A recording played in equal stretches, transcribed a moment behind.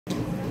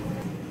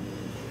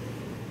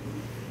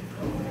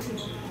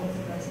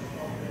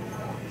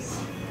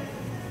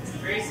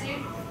Gracie?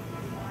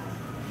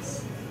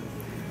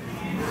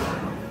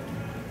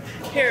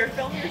 Here,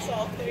 film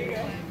yourself. There you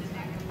go.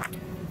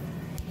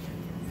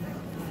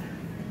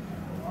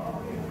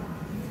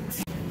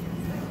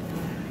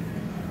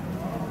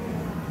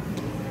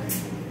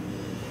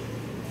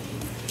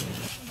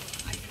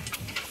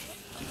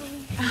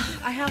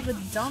 I have a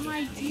dumb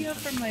idea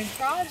for my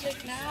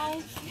project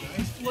now.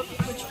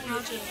 Which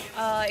project?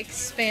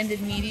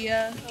 Expanded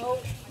media. Oh.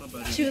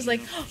 She was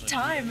like, oh,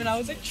 time, and I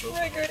was like,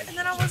 triggered. And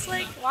then I was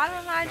like, why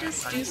don't I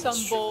just do some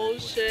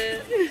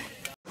bullshit?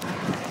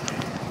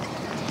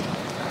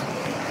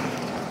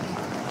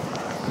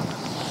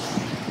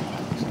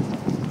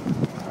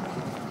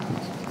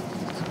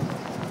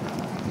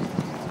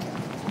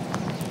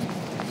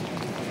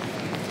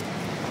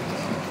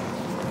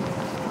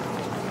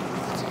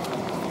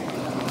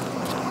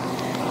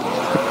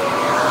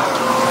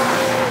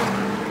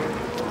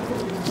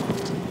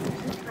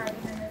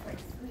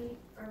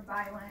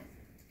 Violent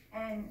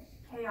and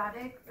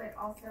chaotic, but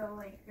also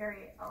like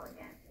very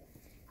elegant.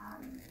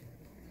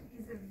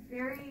 He's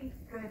very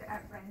good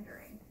at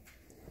rendering.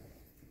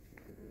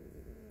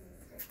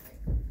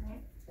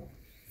 Right?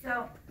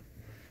 So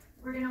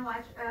we're gonna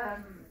watch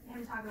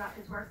him talk about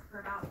his work for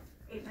about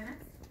 8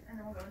 minutes, and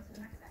then we'll go into the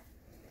next day.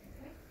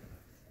 Okay?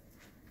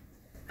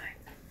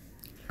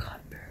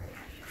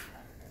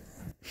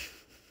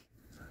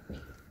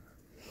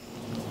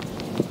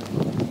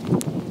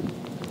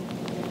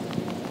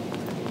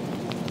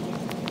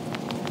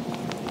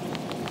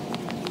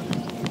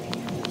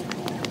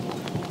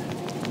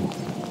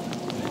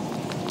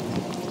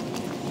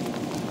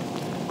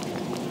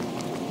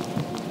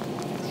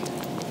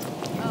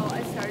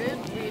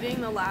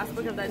 The last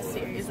book of that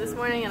series this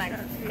morning, and I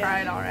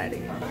cried already.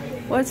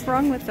 What's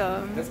wrong with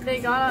them? They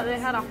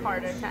had a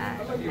heart attack,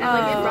 and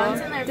like it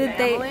runs in their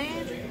family.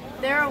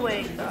 They're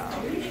awake though.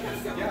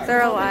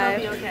 They're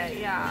alive. They'll be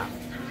okay. Yeah.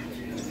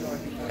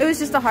 It was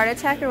just a heart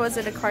attack, or was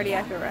it a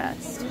cardiac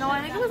arrest? No,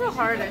 I think it was a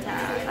heart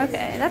attack.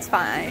 Okay, that's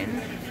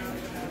fine.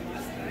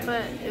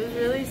 But it was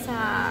really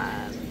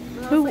sad.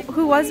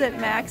 Who was it,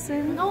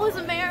 Maxon? No, it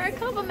was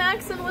America, but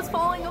Maxon was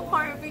falling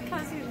apart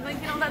because he's like,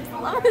 you know, that's the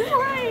love of his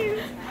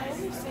life.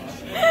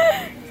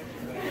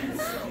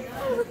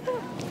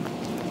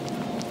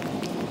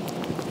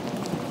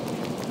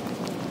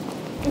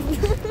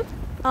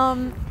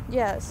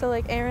 Yeah, so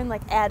like Aaron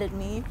like added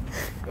me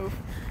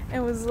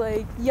and was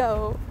like,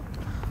 yo,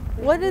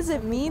 what does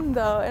it mean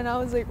though? And I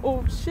was like,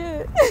 oh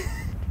shit.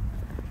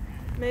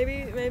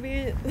 Maybe,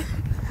 wait,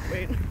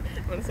 I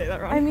want to say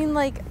that wrong. I mean,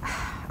 like,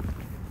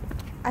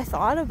 I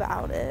thought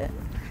about it.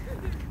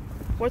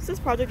 What's this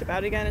project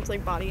about again? It's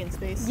like body in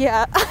space.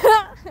 Yeah.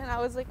 And I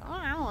was like, oh,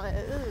 I don't want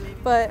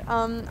it. But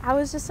I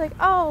was just like,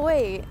 oh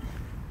wait,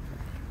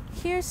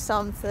 here's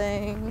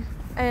something.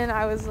 And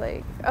I was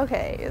like,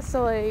 okay,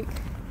 so like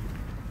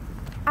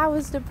I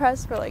was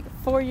depressed for like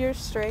 4 years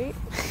straight.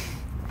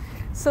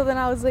 So then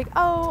I was like,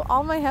 oh,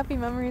 all my happy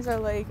memories are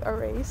like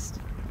erased.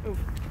 Oof.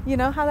 You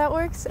know how that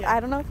works? Yeah. I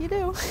don't know if you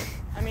do.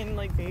 I mean,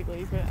 like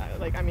vaguely, but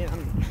I'm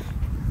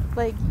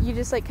like you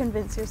just like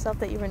convince yourself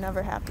that you were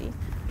never happy,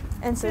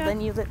 and so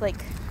then you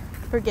like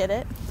forget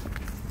it.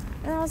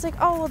 And I was like,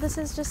 oh well, this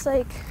is just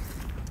like,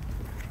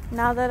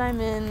 now that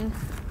I'm in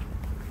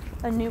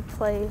a new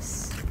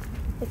place,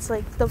 it's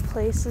like the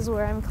places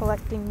where I'm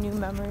collecting new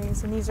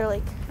memories, and these are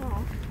like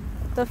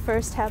the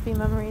first happy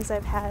memories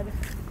I've had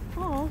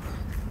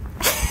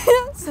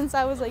since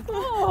I was like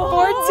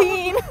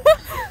 14.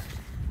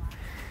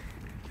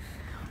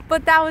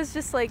 But that was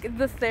just like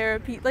the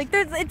therapy, like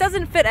it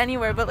doesn't fit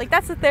anywhere, but like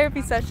that's the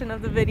therapy session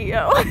of the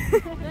video.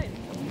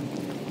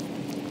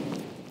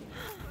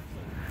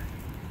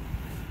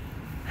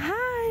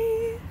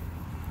 Hi.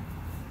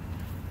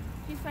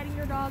 She's petting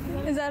your dog.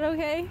 Is that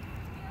okay?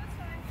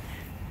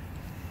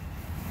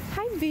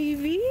 Hi,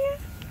 baby.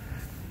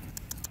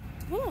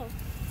 Willow.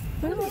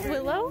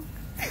 Willow?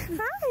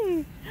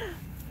 Hi.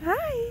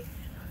 Hi.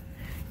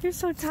 You're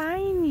so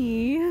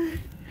tiny.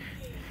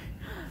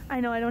 I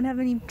know I don't have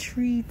any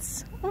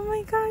treats. Oh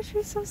my gosh,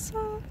 you're so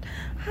soft.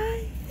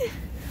 Hi.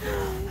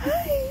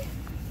 Hi.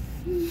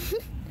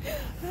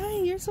 Hi,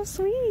 you're so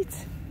sweet.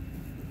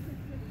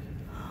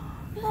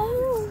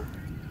 Oh.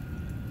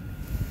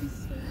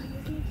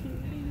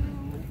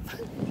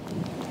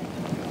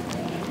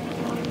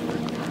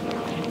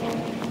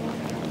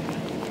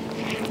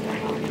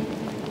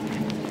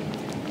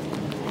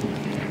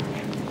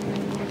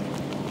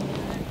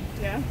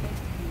 Yeah.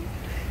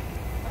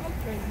 I'm a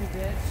crazy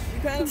bitch.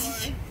 You kind of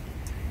are.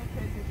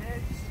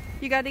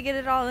 You got to get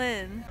it all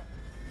in.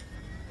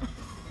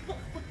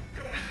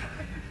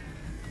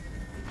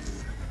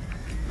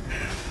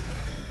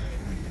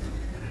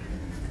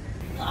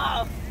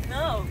 Oh,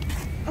 no.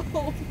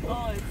 Oh,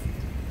 it's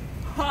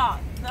hot.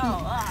 No.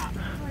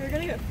 Oh, you're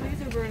gonna get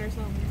freezer burn or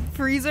something.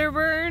 Freezer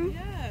burn?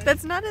 Yeah.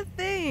 That's not a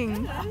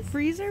thing. Yes.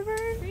 Freezer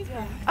burn?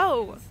 Freezer.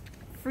 Oh,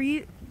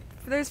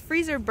 there's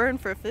freezer burn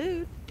for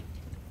food.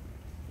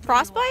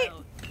 Frostbite?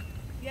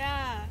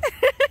 Yeah.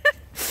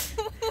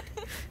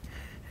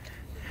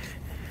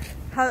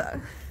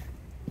 How,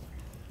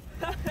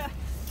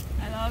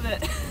 I love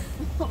it.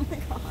 oh my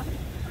god.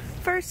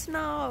 First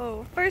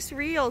snow. First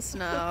real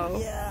snow.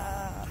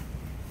 Yeah.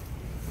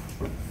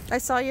 I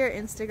saw your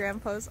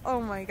Instagram post.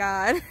 Oh my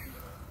god.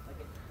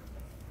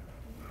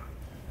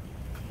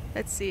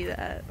 Let's see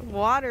that.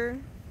 Water.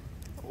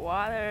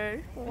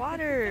 Water.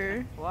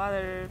 Water.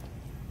 Water.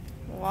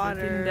 Water.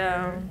 Dripping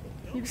down.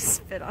 You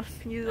spit on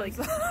you like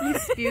you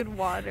spewed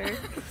water.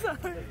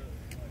 Sorry.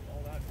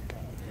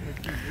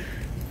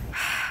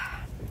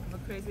 I'm a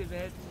crazy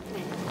bitch.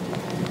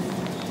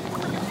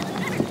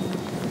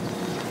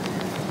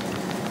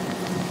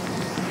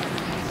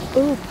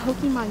 Ooh,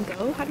 Pokemon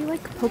Go? How do you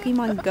like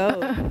Pokemon Go?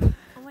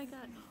 Oh my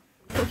god.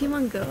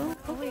 Pokemon Go?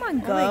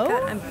 Pokemon Go?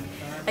 Oh my god,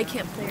 I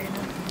can't play right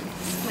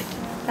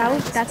now.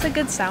 That's a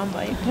good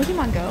soundbite.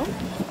 Pokemon Go?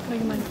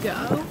 Pokemon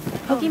Go?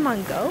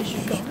 Pokemon Go? I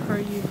should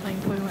heard you playing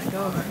Pokemon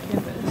Go on our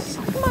campus.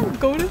 Pokemon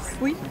Go to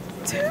sleep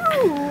too.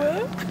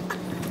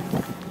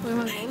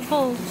 Pokemon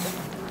Go.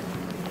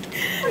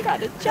 I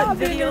got a job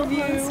video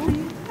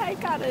interview. I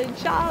got a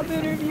job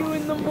interview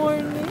in the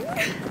morning.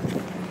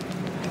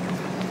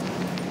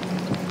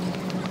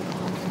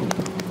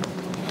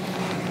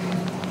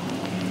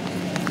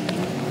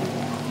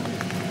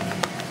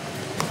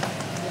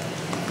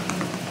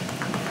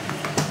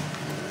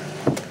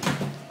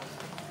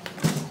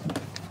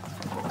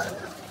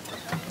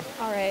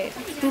 Alright.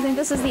 Do you think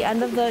this is the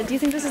end of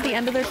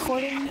the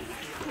recording?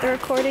 The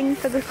recording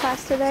for the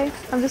class today?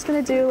 I'm just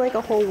gonna do like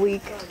a whole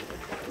week.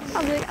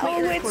 I'll be like,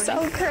 oh, it's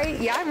so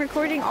great. Yeah, I'm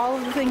recording all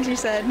of the things you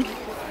said.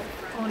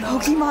 Oh no.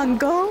 Pokemon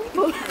Go?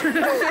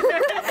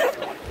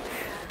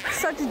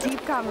 Such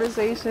deep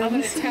conversations. I'm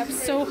gonna tap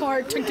so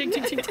hard. Tick, tick,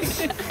 tick, tick,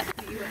 tick.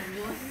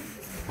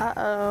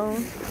 Uh-oh.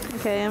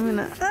 Okay, I'm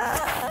gonna...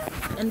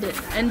 End it.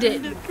 End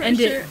it. End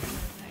it.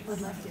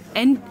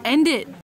 End it.